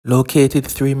Located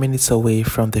 3 minutes away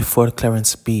from the Fort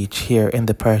Clarence beach here in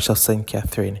the parish of St.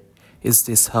 Catherine is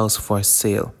this house for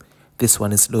sale. This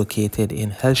one is located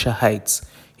in Hellshire Heights.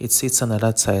 It sits on a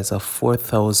lot size of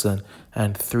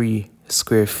 4,003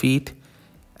 square feet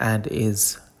and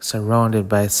is surrounded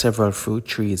by several fruit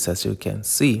trees, as you can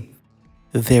see.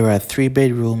 There are 3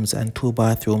 bedrooms and 2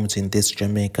 bathrooms in this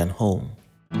Jamaican home.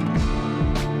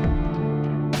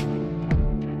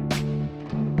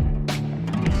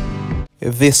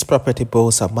 This property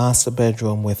boasts a master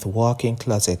bedroom with walk-in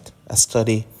closet, a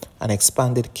study, an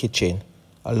expanded kitchen,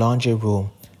 a laundry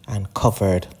room, and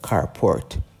covered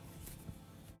carport.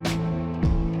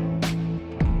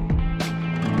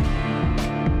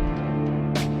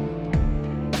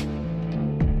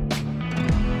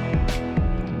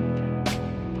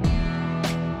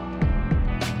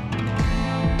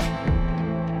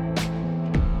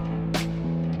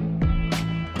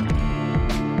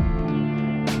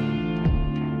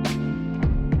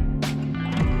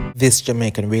 This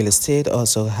Jamaican real estate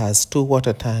also has 2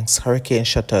 water tanks, hurricane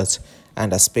shutters,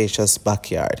 and a spacious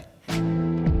backyard.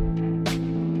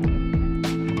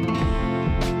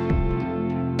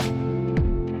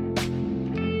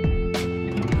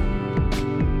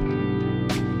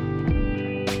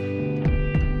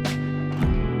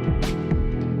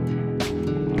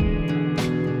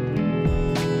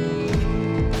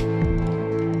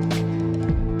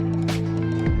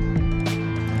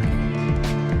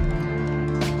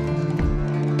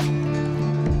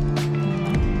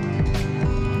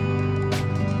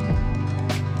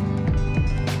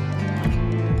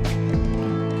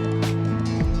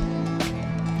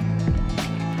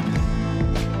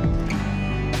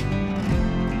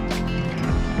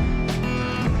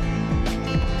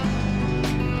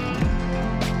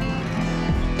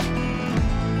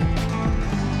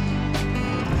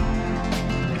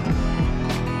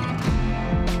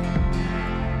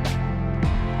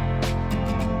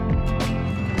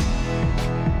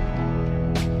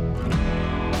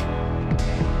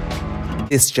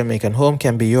 This Jamaican home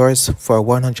can be yours for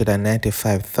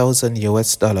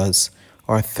 $195,000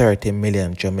 or 30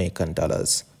 million Jamaican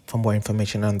dollars. For more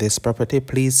information on this property,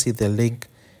 please see the link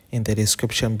in the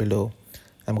description below.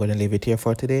 I'm going to leave it here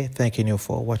for today. Thanking you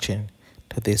for watching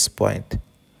to this point.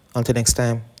 Until next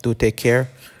time, do take care.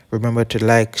 Remember to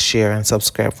like, share, and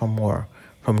subscribe for more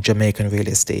from Jamaican Real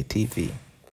Estate TV.